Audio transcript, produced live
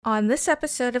On this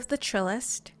episode of The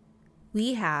Trillist,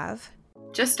 we have...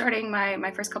 Just starting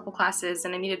my first couple classes,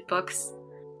 and I needed books.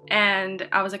 And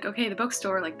I was like, okay, the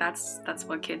bookstore, like that's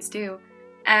what kids do.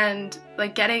 And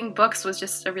like getting books was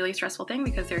just a really stressful thing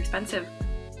because they're expensive.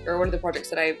 Or one of the projects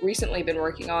that I've recently been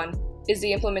working on is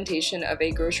the implementation of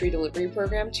a grocery delivery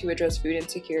program to address food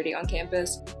insecurity on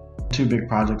campus. Two big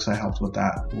projects I helped with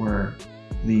that were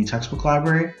the textbook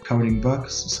library, coding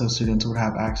books so students would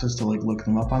have access to look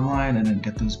them up online and then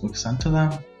get those books sent to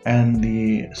them, and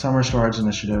the summer storage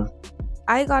initiative.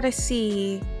 I got a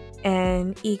C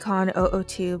in Econ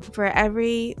 002. For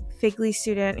every Figly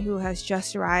student who has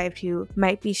just arrived who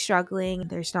might be struggling,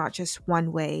 there's not just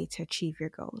one way to achieve your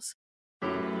goals.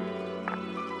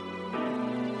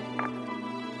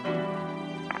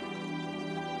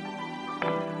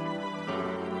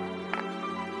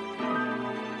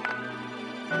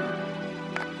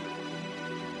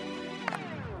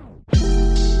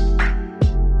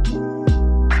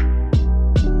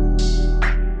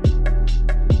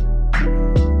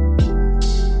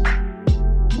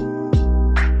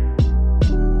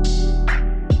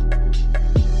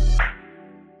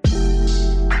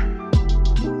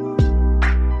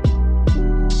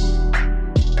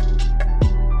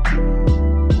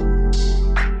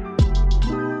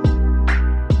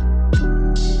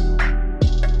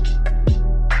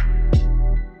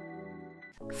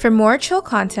 For more chill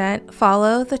content,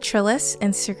 follow the Trillist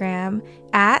Instagram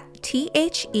at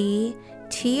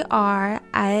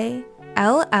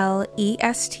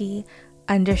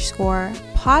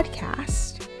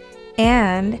TheTrillest_podcast,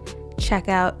 and check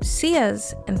out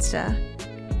Sia's Insta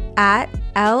at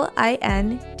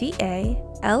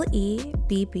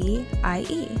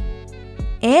LINDALEBBIE.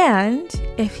 And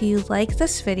if you like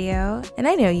this video, and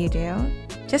I know you do,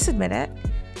 just admit it,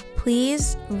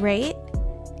 please rate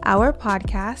our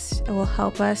podcast. It will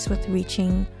help us with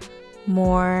reaching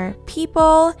more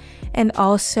people, and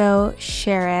also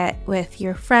share it with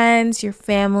your friends, your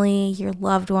family, your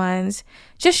loved ones.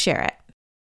 Just share it.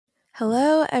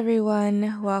 Hello,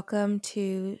 everyone. Welcome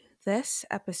to this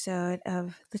episode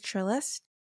of The Trillist.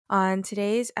 On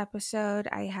today's episode,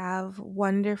 I have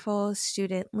wonderful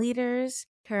student leaders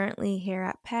currently here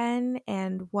at Penn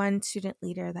and one student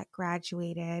leader that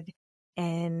graduated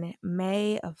in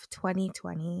May of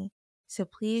 2020. So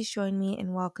please join me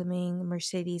in welcoming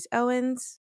Mercedes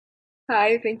Owens.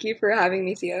 Hi, thank you for having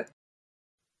me, Sia.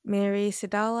 Mary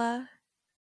Sadala.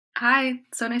 Hi,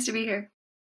 so nice to be here.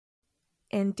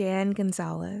 And Dan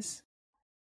Gonzalez.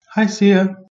 Hi,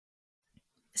 Sia.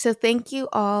 So thank you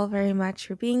all very much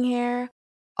for being here.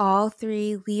 All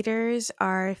three leaders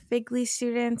are Figly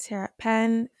students here at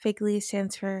Penn. Figly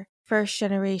stands for First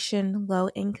Generation Low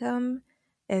Income.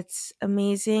 It's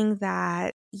amazing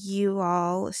that you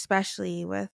all, especially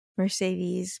with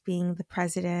Mercedes being the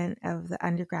president of the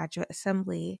undergraduate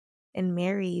assembly and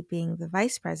Mary being the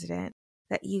vice president,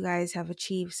 that you guys have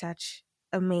achieved such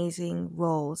amazing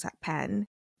roles at Penn,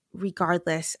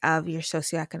 regardless of your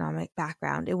socioeconomic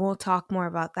background. And we'll talk more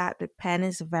about that, but Penn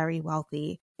is a very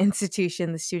wealthy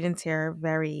institution. The students here are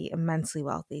very immensely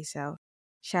wealthy. So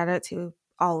shout out to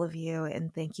all of you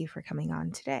and thank you for coming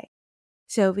on today.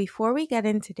 So before we get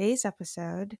into today's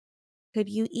episode, could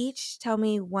you each tell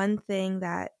me one thing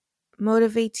that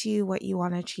motivates you, what you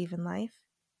want to achieve in life?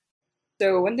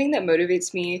 So one thing that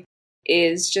motivates me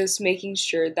is just making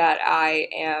sure that I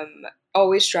am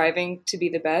always striving to be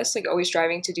the best, always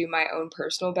striving to do my own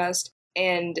personal best.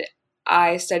 And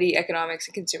I study economics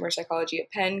and consumer psychology at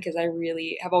Penn because I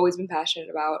really have always been passionate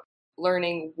about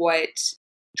learning what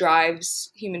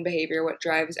drives human behavior, what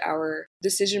drives our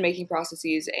decision-making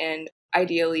processes, and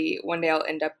ideally, one day I'll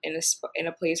end up in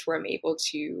a place where I'm able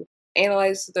to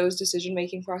analyze those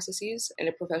decision-making processes in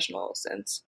a professional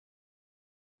sense.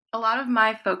 A lot of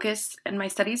my focus in my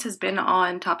studies has been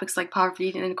on topics like poverty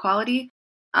and inequality.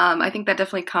 I think that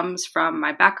definitely comes from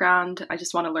my background. I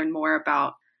just want to learn more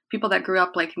about people that grew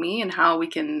up like me and how we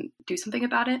can do something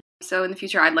about it. So in the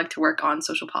future, I'd like to work on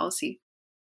social policy.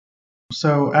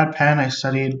 So at Penn, I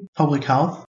studied public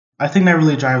health. I think that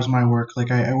really drives my work.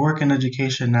 I work in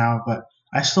education now, but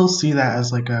I still see that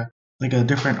as a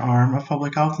different arm of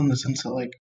public health, in the sense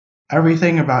that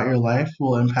everything about your life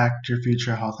will impact your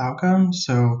future health outcomes.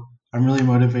 So I'm really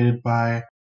motivated by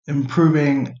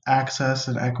improving access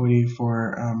and equity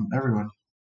for everyone.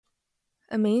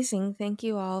 Amazing. Thank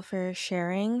you all for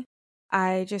sharing.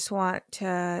 I just want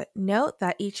to note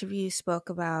that each of you spoke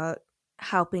about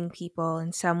helping people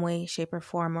in some way, shape, or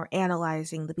form, or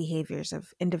analyzing the behaviors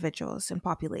of individuals and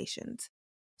populations.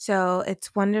 So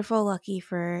it's wonderful, lucky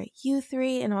for you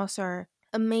three and also our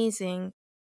amazing,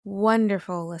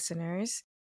 wonderful listeners.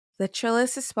 The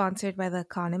Trillist is sponsored by The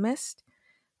Economist.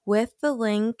 with the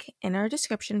link in our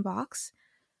description box.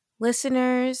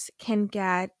 Listeners can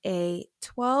get a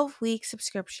 12-week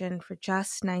subscription for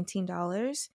just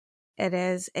 $19. It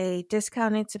is a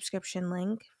discounted subscription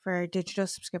link for digital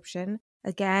subscription.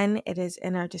 Again, it is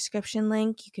in our description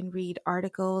link. You can read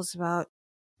articles about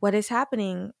what is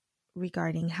happening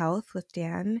regarding health with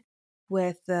Dan,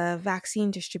 with the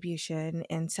vaccine distribution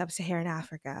in sub-Saharan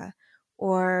Africa,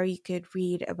 or you could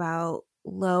read about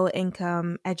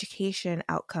low-income education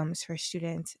outcomes for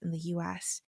students in the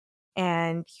US.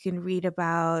 And you can read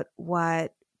about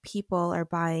what people are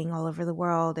buying all over the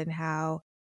world and how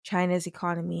China's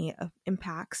economy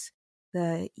impacts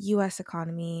the US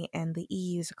economy and the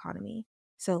EU's economy.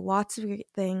 So lots of great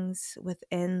things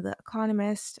within The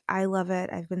Economist. I love it.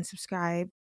 I've been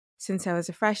subscribed since I was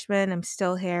a freshman. I'm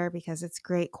still here because it's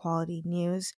great quality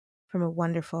news from a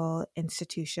wonderful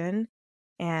institution.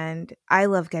 And I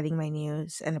love getting my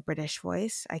news in a British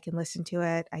voice. I can listen to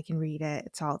it, I can read it,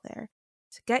 it's all there.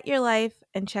 So get your life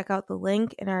and check out the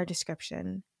link in our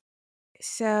description.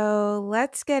 So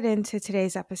let's get into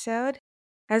today's episode.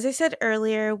 As I said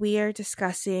earlier, we are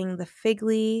discussing the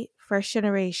Figly first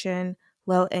generation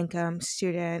low income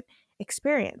student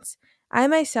experience. I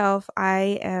myself,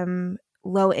 I am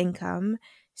low income,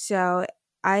 so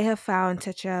I have found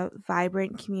such a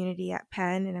vibrant community at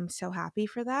Penn, and I'm so happy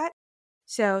for that.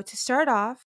 So to start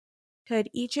off, could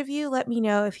each of you let me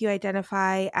know if you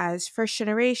identify as first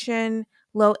generation,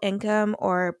 low income,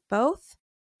 or both?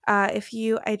 If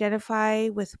you identify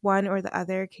with one or the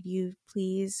other, could you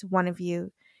please, one of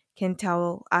you, can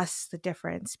tell us the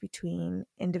difference between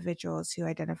individuals who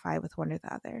identify with one or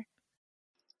the other?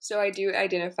 So I do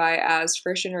identify as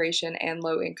first generation and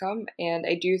low income, and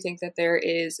I do think that there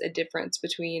is a difference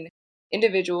between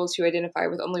individuals who identify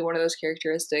with only one of those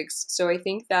characteristics. So I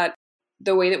think that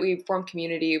the way that we form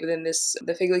community within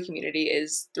the Figly community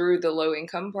is through the low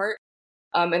income part.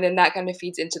 And then that kind of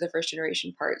feeds into the first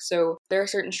generation part. So there are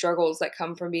certain struggles that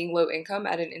come from being low income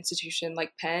at an institution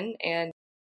like Penn. And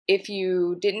if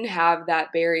you didn't have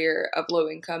that barrier of low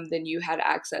income, then you had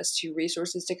access to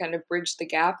resources to kind of bridge the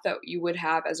gap that you would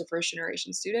have as a first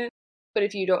generation student. But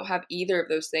if you don't have either of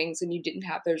those things and you didn't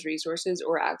have those resources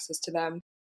or access to them,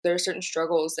 there are certain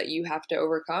struggles that you have to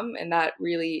overcome. And that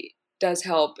really does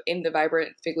help in the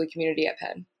vibrant Figly community at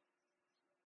Penn.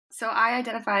 So I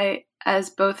identify as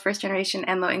both first generation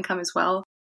and low income as well.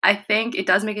 I think it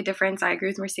does make a difference. I agree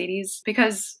with Mercedes,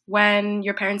 because when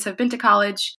your parents have been to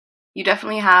college, you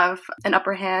definitely have an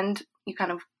upper hand. You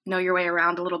kind of know your way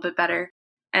around a little bit better.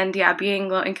 And yeah, being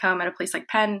low income at a place like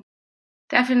Penn,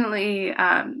 definitely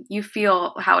you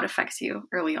feel how it affects you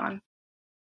early on.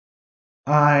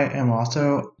 I am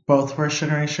also both first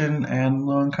generation and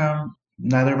low income.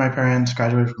 Neither of my parents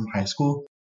graduated from high school.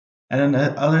 And then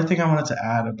the other thing I wanted to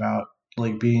add about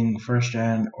like being first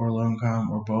gen or low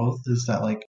income or both is that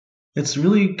like it's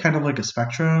really kind of like a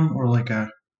spectrum or like a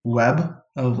web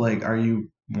of like, are you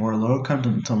more low income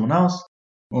than someone else?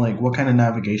 Or like what kind of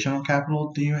navigational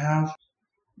capital do you have?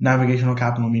 Navigational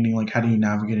capital meaning like how do you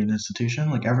navigate an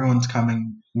institution? Like everyone's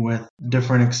coming with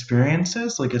different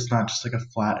experiences. Like it's not just like a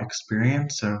flat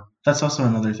experience. So that's also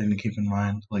another thing to keep in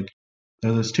mind. Like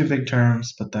there are those two big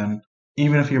terms, but then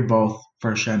even if you're both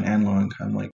first gen and low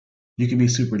income, like you can be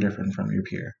super different from your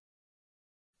peer.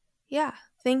 Yeah,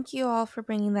 thank you all for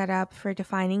bringing that up, for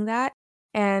defining that.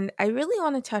 And I really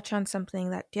want to touch on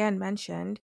something that Dan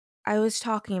mentioned. I was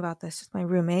talking about this with my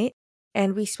roommate,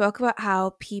 and we spoke about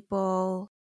how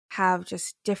people have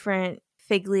just different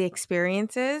Figly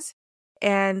experiences.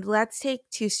 And let's take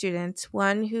two students,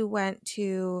 one who went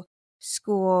to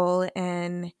school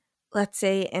in, let's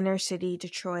say, inner city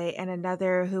Detroit, and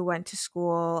another who went to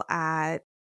school at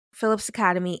Phillips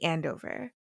Academy,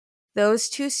 Andover. Those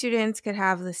two students could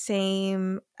have the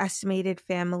same estimated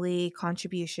family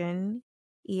contribution,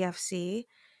 EFC,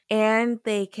 and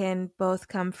they can both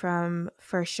come from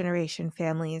first generation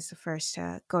families, the first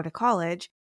to go to college.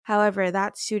 However,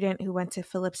 that student who went to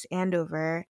Phillips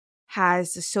Andover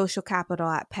has the social capital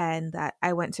at Penn that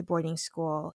I went to boarding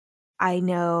school. I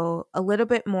know a little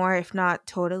bit more, if not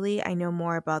totally, I know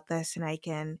more about this, and I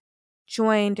can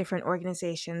join different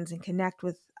organizations and connect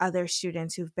with other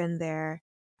students who've been there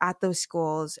at those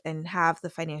schools and have the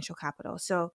financial capital.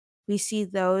 So we see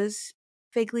those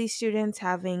Figly students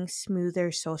having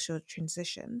smoother social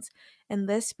transitions. And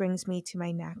this brings me to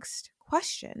my next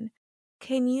question.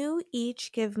 Can you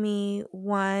each give me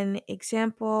one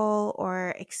example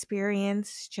or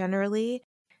experience generally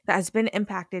that has been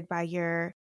impacted by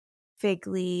your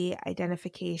Figly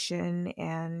identification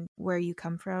and where you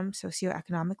come from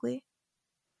socioeconomically?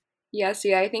 Yeah,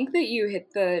 see, I think that you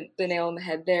hit the nail on the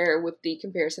head there with the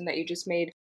comparison that you just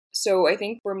made. So I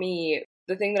think for me,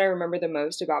 the thing that I remember the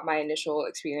most about my initial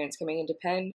experience coming into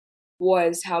Penn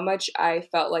was how much I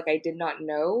felt like I did not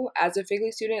know as a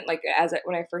Figley student, like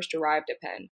when I first arrived at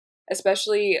Penn.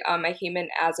 Especially, I came in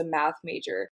as a math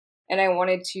major, and I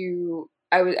wanted to.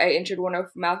 I entered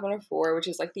Math 104, which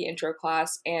is like the intro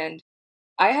class, and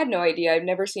I had no idea. I've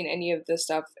never seen any of the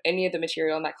stuff, any of the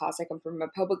material in that class. I come from a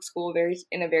public school,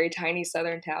 in a very tiny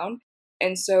southern town,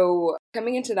 and so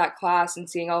coming into that class and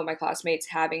seeing all of my classmates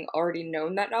having already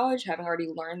known that knowledge, having already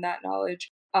learned that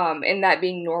knowledge, and that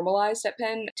being normalized at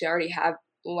Penn to already have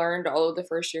learned all of the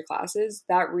first year classes,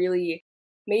 that really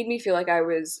made me feel like I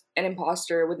was an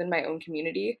imposter within my own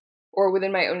community or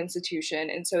within my own institution.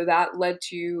 And so that led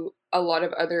to a lot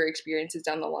of other experiences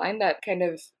down the line that kind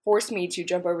of forced me to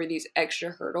jump over these extra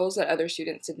hurdles that other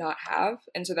students did not have.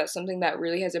 And so that's something that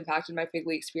really has impacted my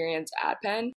Figley experience at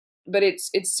Penn. But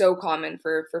it's so common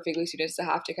for Figley students to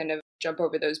have to kind of jump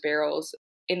over those barrels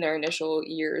in their initial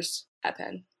years at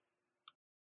Penn.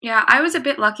 Yeah, I was a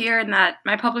bit luckier in that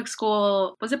my public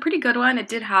school was a pretty good one. It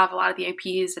did have a lot of the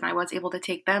APs and I was able to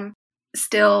take them.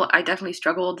 Still, I definitely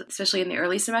struggled, especially in the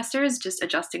early semesters, just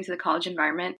adjusting to the college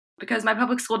environment because my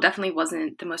public school definitely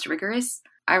wasn't the most rigorous.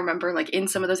 I remember like in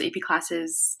some of those AP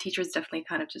classes, teachers definitely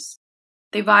kind of just,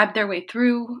 they vibed their way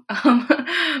through.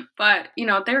 But, you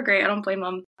know, they were great. I don't blame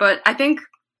them. But I think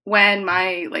when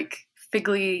my like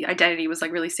Figley identity was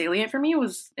like really salient for me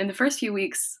was in the first few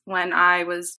weeks when I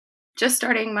was just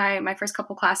starting my first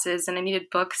couple classes and I needed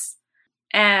books.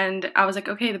 And I was like,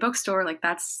 okay, the bookstore, like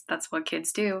that's what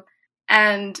kids do.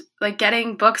 And like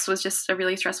getting books was just a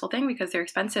really stressful thing because they're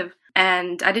expensive.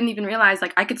 And I didn't even realize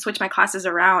like I could switch my classes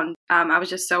around. I was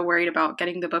just so worried about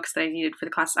getting the books that I needed for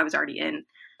the classes I was already in.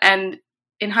 And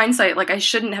in hindsight, like I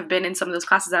shouldn't have been in some of those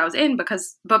classes that I was in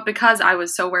because I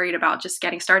was so worried about just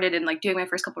getting started and like doing my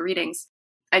first couple readings,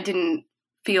 I didn't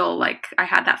feel like I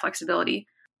had that flexibility.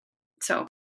 So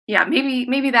yeah,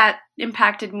 maybe that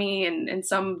impacted me in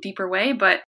some deeper way.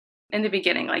 But in the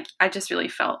beginning, like I just really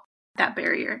felt that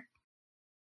barrier.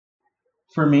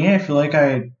 For me, I feel like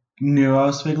I knew I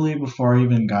was Figley before I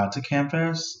even got to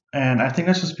campus, and I think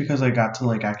that's just because I got to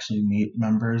like actually meet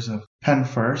members of Penn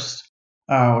First,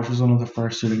 which was one of the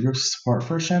first student groups to support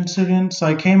first-gen students. So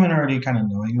I came in already kind of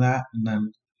knowing that, and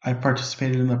then I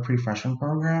participated in the pre-freshman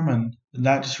program, and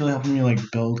that just really helped me like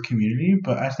build community.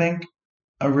 But I think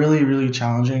a really, really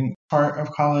challenging part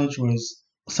of college was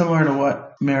similar to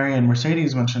what Mary and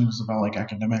Mercedes mentioned, was about like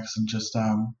academics and just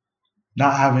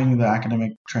not having the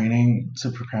academic training to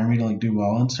prepare me to like do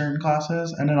well in certain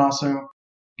classes, and then also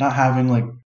not having like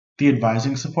the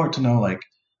advising support to know like,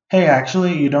 hey,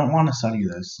 actually you don't want to study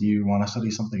this, you want to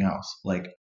study something else. Like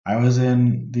I was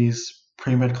in these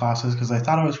pre-med classes because I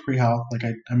thought I was pre-health. Like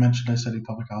I mentioned, I studied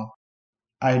public health.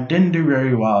 I didn't do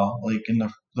very well like in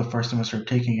the first semester of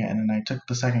taking it, and then I took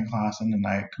the second class and then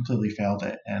I completely failed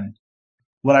it. And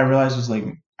what I realized was like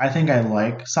I think I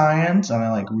like science and I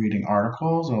like reading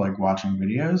articles or like watching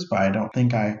videos, but I don't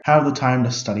think I have the time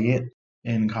to study it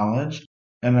in college.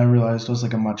 And I realized I was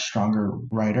like a much stronger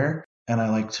writer and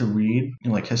I like to read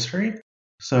like history.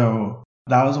 So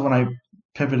that was when I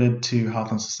pivoted to health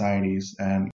and societies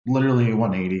and literally a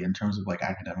 180 in terms of like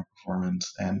academic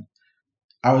performance. And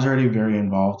I was already very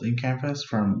involved in campus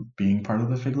from being part of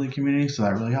the Figley community, so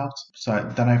that really helped.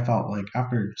 Then I felt like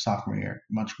after sophomore year,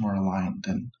 much more aligned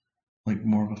and like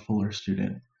more of a fuller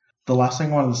student. The last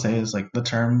thing I wanted to say is like the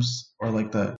terms or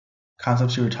like the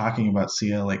concepts you were talking about,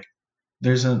 Sia. Like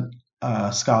there's a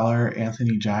scholar,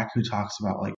 Anthony Jack, who talks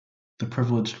about like the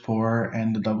privileged poor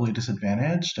and the doubly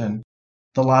disadvantaged, and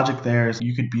the logic there is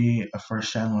you could be a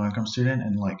first gen low income student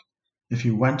and like if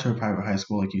you went to a private high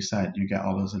school, like you said, you get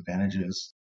all those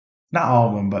advantages. Not all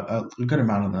of them, but a good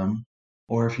amount of them.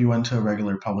 Or if you went to a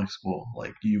regular public school,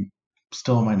 like you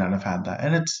still might not have had that.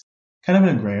 And it's kind of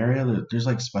in a gray area. There's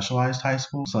like specialized high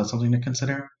schools, so that's something to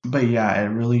consider. But yeah, it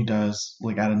really does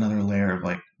like add another layer of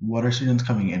like what are students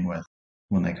coming in with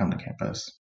when they come to campus.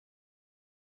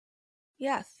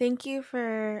 Yeah, thank you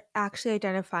for actually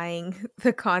identifying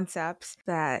the concepts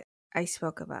that I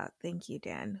spoke about. Thank you,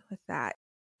 Dan, with that.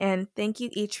 And thank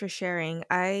you each for sharing.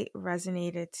 I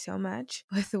resonated so much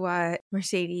with what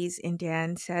Mercedes and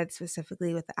Dan said,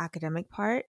 specifically with the academic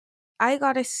part. I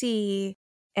got a C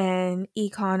in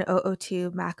Econ 002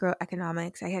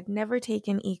 macroeconomics. I had never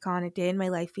taken econ a day in my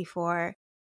life before.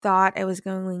 Thought I was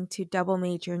going to double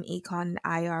major in econ and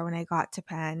IR when I got to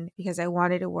Penn because I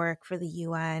wanted to work for the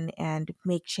UN and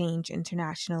make change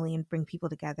internationally and bring people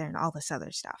together and all this other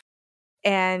stuff.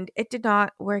 And it did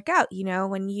not work out. You know,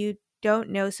 when you don't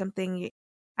know something,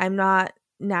 I'm not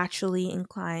naturally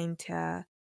inclined to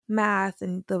math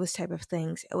and those type of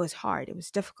things. It was hard. It was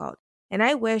difficult. And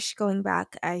I wish, going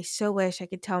back, I so wish I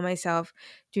could tell myself,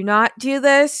 do not do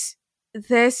this.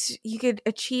 You could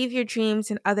achieve your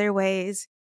dreams in other ways.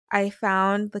 I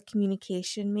found the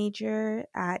communication major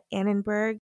at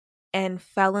Annenberg and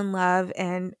fell in love,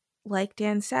 and like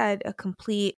Dan said, a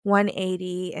complete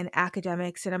 180 in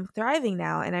academics, and I'm thriving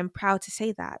now, and I'm proud to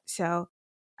say that. So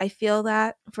I feel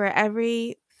that for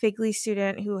every Figly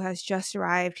student who has just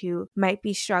arrived who might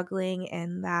be struggling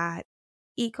in that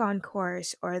econ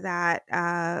course or that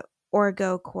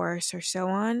orgo course or so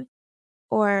on,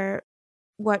 or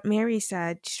what Mary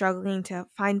said, struggling to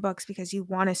find books because you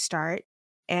want to start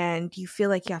and you feel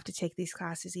like you have to take these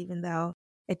classes even though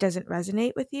it doesn't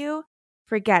resonate with you,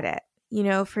 forget it.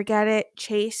 Forget it.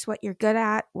 Chase what you're good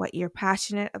at, what you're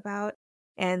passionate about,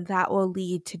 and that will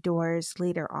lead to doors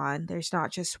later on. There's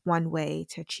not just one way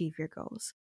to achieve your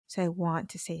goals. So I want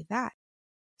to say that.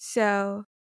 So,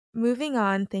 moving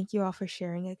on, thank you all for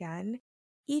sharing again.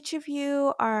 Each of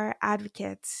you are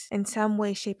advocates in some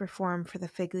way, shape, or form for the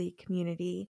Figly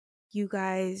community. You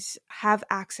guys have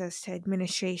access to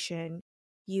administration.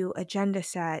 You agenda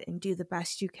set and do the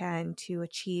best you can to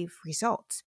achieve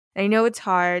results. I know it's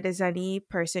hard, as any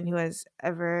person who has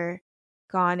ever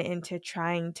gone into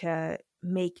trying to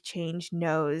make change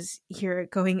knows, you're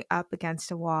going up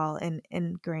against a wall in an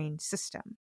ingrained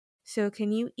system. So,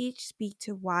 can you each speak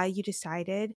to why you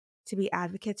decided to be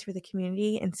advocates for the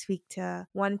community and speak to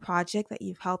one project that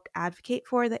you've helped advocate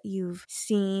for that you've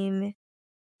seen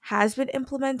has been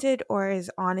implemented or is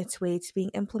on its way to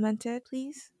being implemented,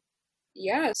 please?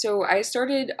 Yeah, so I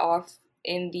started off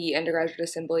in the undergraduate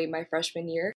assembly my freshman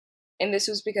year, and this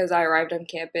was because I arrived on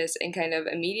campus and kind of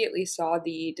immediately saw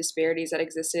the disparities that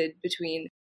existed between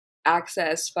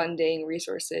access, funding,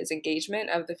 resources, engagement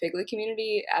of the Figly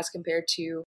community as compared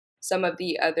to some of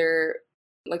the other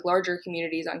larger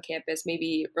communities on campus,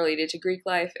 maybe related to Greek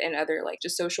life and other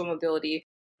just social mobility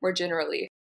more generally,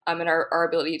 and our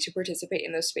ability to participate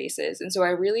in those spaces. And so I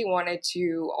really wanted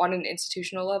to, on an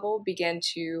institutional level, begin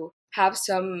to have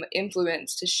some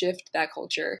influence to shift that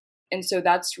culture. And so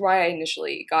that's why I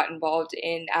initially got involved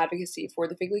in advocacy for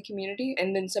the Figly community.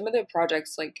 And then some of the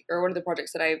projects, one of the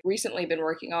projects that I've recently been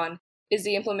working on is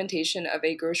the implementation of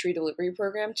a grocery delivery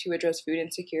program to address food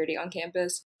insecurity on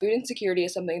campus. Food insecurity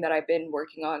is something that I've been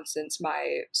working on since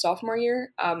my sophomore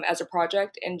year as a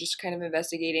project, and just kind of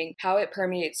investigating how it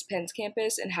permeates Penn's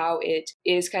campus and how it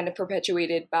is kind of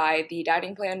perpetuated by the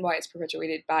dining plan, why it's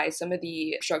perpetuated by some of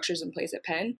the structures in place at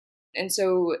Penn. And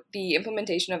so the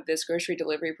implementation of this grocery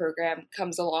delivery program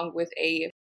comes along with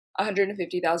a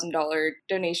 $150,000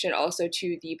 donation also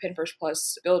to the Penn First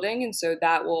Plus building. And so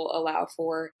that will allow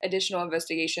for additional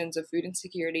investigations of food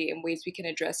insecurity and ways we can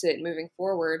address it moving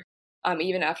forward,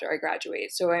 even after I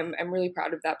graduate. So I'm really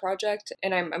proud of that project,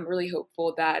 and I'm really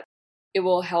hopeful that it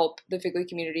will help the Figly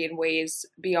community in ways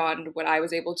beyond what I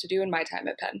was able to do in my time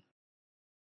at Penn.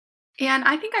 And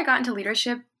I think I got into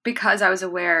leadership because I was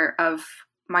aware of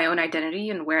my own identity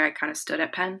and where I kind of stood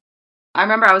at Penn. I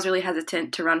remember I was really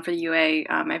hesitant to run for the UA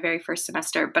my very first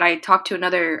semester, but I talked to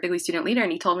another Figly student leader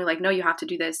and he told me no, you have to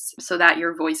do this so that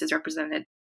your voice is represented.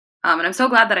 And I'm so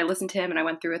glad that I listened to him and I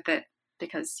went through with it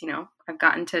because, I've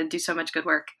gotten to do so much good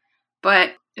work.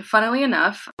 But funnily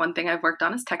enough, one thing I've worked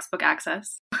on is textbook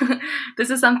access. This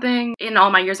is something in all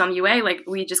my years on the UA,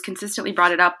 we just consistently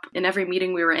brought it up in every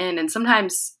meeting we were in. And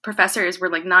sometimes professors were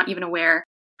not even aware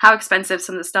how expensive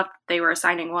some of the stuff they were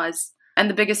assigning was. And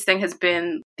the biggest thing has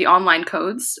been the online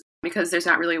codes, because there's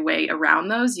not really a way around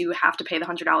those. You have to pay the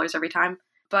 $100 every time.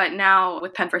 But now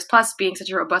with Penn First Plus being such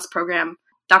a robust program,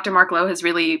 Dr. Mark Lowe has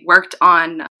really worked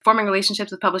on forming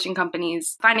relationships with publishing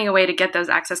companies, finding a way to get those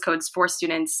access codes for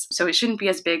students, so it shouldn't be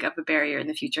as big of a barrier in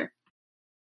the future.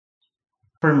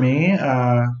 For me,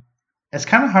 it's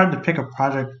kind of hard to pick a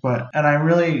project, and I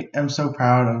really am so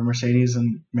proud of Mercedes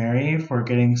and Mary for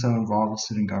getting so involved with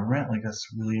student government. That's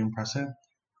really impressive.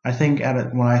 I think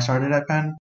when I started at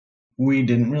Penn, we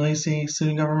didn't really see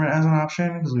student government as an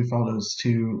option because we felt it was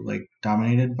too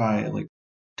dominated by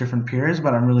different peers.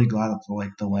 But I'm really glad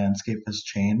that the landscape has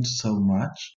changed so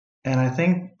much. And I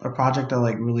think a project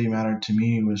that really mattered to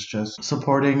me was just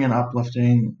supporting and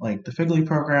uplifting the Figly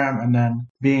program, and then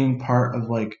being part of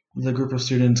the group of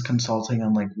students consulting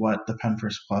on what the Penn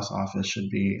First Plus office should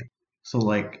be. So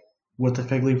with the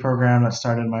Figly program that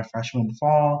started my freshman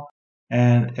fall,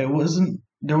 and there wasn't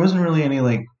really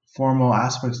any formal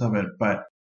aspects of it, but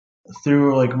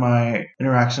through my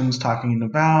interactions talking to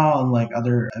Val and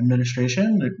other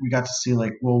administration, we got to see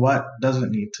what does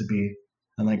it need to be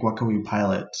and what can we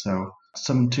pilot. So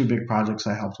two big projects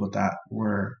I helped with that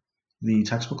were the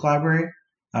textbook library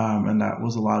And that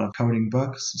was a lot of coding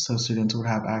books. So students would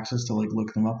have access to like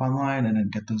look them up online and then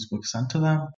get those books sent to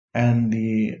them. And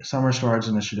the summer storage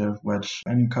initiative, which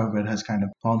in COVID has kind of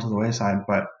fallen to the wayside,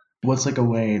 but what's like a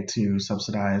way to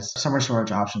subsidize summer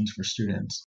storage options for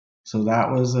students. So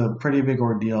that was a pretty big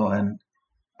ordeal. And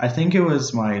I think it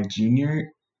was my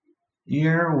junior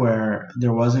year where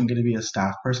there wasn't going to be a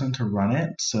staff person to run it.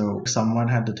 So someone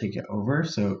had to take it over.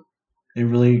 So it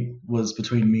really was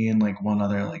between me and like one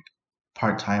other like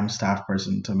part-time staff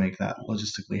person to make that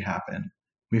logistically happen.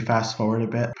 We fast forward a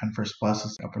bit, Penn First Plus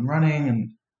is up and running, and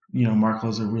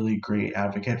Marco's a really great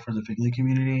advocate for the Figly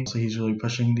community, so he's really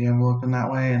pushing the envelope in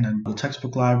that way. And then the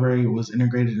textbook library was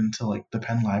integrated into like the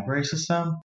Penn library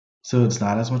system, so it's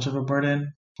not as much of a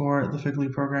burden for the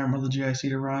Figly program or the GIC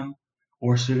to run,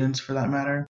 or students for that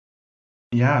matter.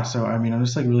 Yeah, so I mean, I'm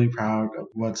just like really proud of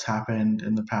what's happened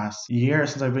in the past year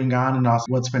since I've been gone, and also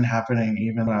what's been happening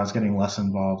even when I was getting less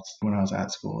involved when I was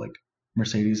at school. Like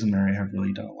Mercedes and Mary have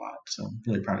really done a lot, so I'm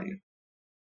really proud of you.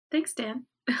 Thanks, Dan.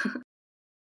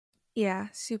 Yeah,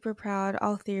 super proud.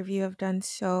 All three of you have done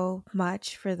so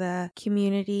much for the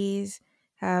communities,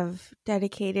 have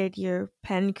dedicated your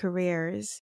Penn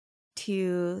careers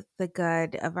to the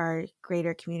good of our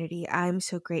greater community. I'm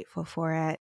so grateful for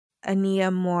it.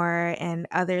 Ania Moore and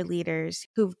other leaders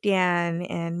who Dan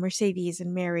and Mercedes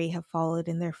and Mary have followed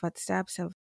in their footsteps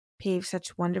have paved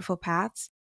such wonderful paths.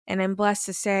 And I'm blessed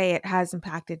to say it has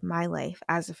impacted my life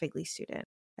as a Figly student.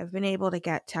 I've been able to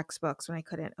get textbooks when I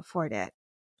couldn't afford it.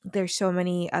 There's so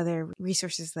many other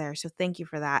resources there, so thank you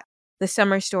for that. The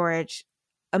summer storage,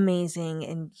 amazing,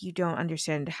 and you don't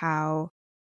understand how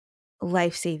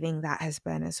life-saving that has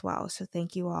been as well. So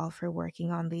thank you all for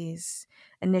working on these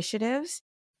initiatives.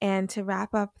 And to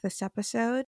wrap up this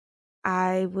episode,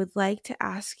 I would like to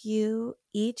ask you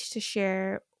each to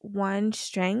share one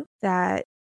strength that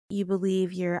you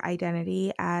believe your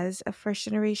identity as a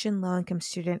first-generation low-income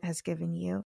student has given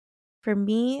you. For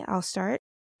me, I'll start.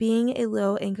 Being a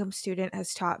low-income student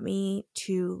has taught me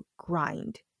to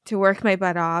grind, to work my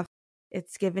butt off.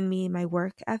 It's given me my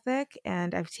work ethic,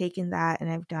 and I've taken that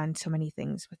and I've done so many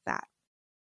things with that.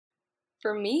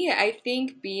 For me, I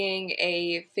think being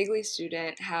a Figly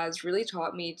student has really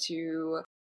taught me to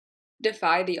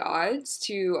defy the odds,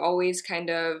 to always kind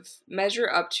of measure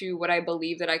up to what I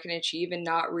believe that I can achieve and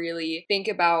not really think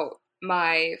about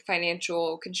my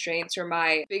financial constraints or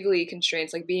my Figly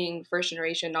constraints, like being first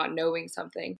generation, not knowing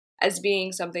something, as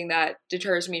being something that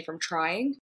deters me from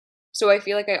trying. So I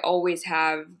feel like I always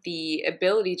have the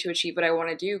ability to achieve what I want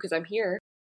to do because I'm here.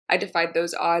 I defied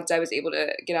those odds. I was able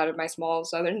to get out of my small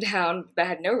southern town that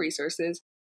had no resources.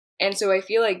 And so I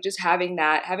feel like just having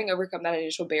overcome that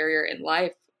initial barrier in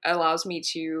life allows me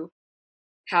to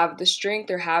have the strength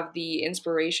or have the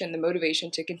inspiration, the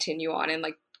motivation to continue on and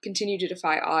like continue to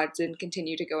defy odds and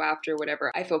continue to go after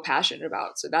whatever I feel passionate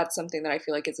about. So that's something that I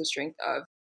feel like is a strength of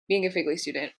being a Figly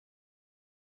student.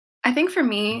 I think for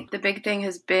me, the big thing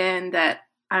has been that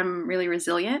I'm really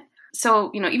resilient.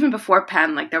 So, even before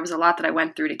Penn, like there was a lot that I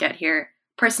went through to get here,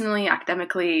 personally,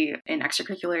 academically, in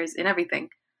extracurriculars, in everything.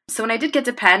 So when I did get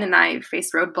to Penn and I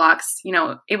faced roadblocks,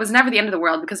 it was never the end of the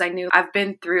world because I knew I've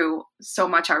been through so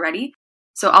much already.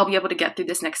 So I'll be able to get through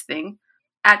this next thing.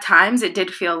 At times, it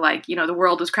did feel like, the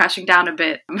world was crashing down a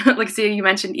bit. Like, see, you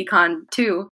mentioned Econ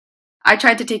 2. I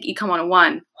tried to take Econ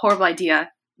 101. Horrible idea.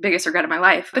 Biggest regret of my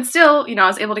life. But still, I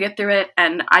was able to get through it.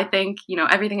 And I think,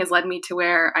 everything has led me to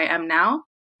where I am now.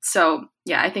 So,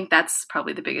 yeah, I think that's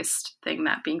probably the biggest thing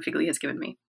that being Figly has given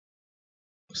me.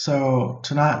 So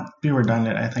to not be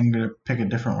redundant, I think I'm going to pick a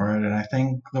different word. And I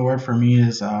think the word for me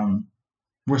is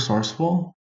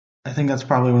resourceful. I think that's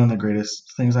probably one of the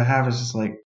greatest things I have is just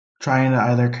like trying to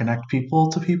either connect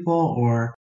people to people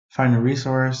or find a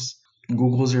resource.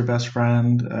 Google's your best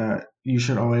friend. You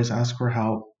should always ask for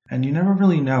help. And you never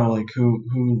really know like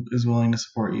who is willing to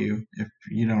support you if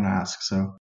you don't ask.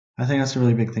 So I think that's a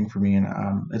really big thing for me. And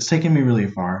it's taken me really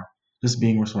far, just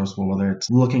being resourceful, whether it's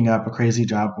looking up a crazy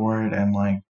job board and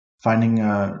like finding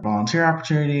a volunteer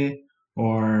opportunity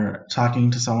or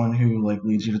talking to someone who like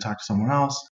leads you to talk to someone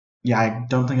else. Yeah, I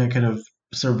don't think I could have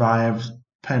survived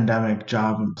pandemic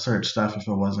job search stuff if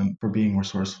it wasn't for being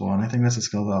resourceful. And I think that's a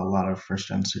skill that a lot of first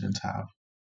gen students have.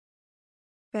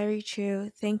 Very true.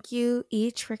 Thank you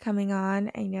each for coming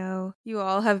on. I know you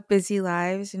all have busy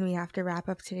lives and we have to wrap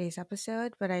up today's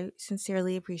episode, but I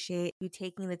sincerely appreciate you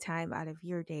taking the time out of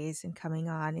your days and coming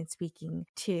on and speaking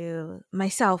to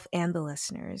myself and the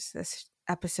listeners. This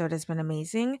episode has been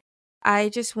amazing. I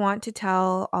just want to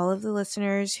tell all of the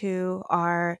listeners who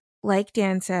are, like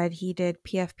Dan said, he did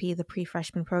PFP, the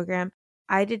pre-freshman program.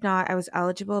 I did not. I was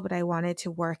eligible, but I wanted to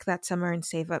work that summer and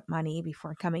save up money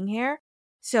before coming here.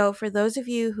 So for those of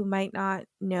you who might not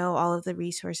know all of the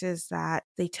resources that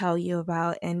they tell you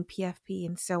about in PFP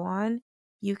and so on,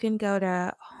 you can go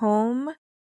to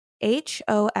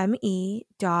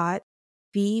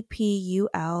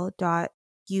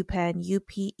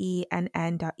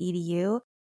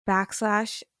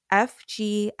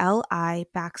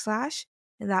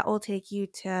and that will take you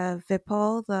to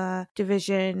VIPL, the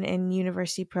Division and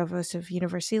University Provost of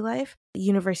University Life, the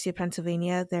University of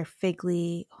Pennsylvania, their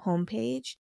Figly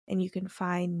homepage, and you can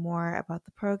find more about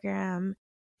the program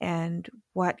and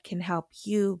what can help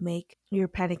you make your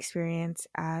Penn experience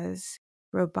as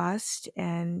robust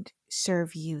and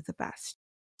serve you the best.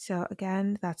 So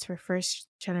again, that's for first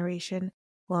generation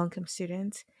low-income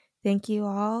students. Thank you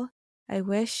all. I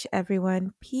wish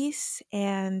everyone peace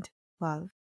and love.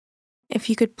 If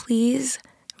you could please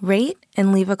rate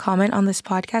and leave a comment on this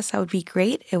podcast, that would be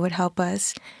great. It would help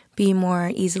us be more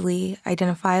easily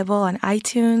identifiable on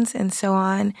iTunes and so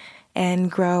on, and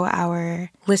grow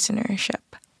our listenership.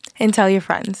 And tell your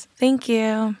friends. Thank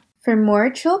you. For more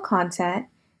chill content,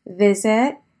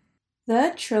 visit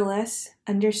the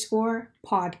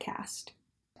Trillis_podcast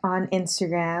on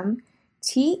Instagram,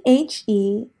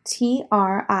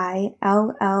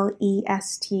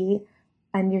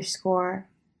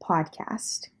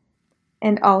 TheTrillest_podcast.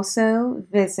 And also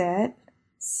visit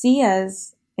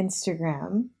Sia's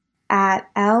Instagram at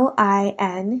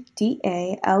LINDALEBBIE.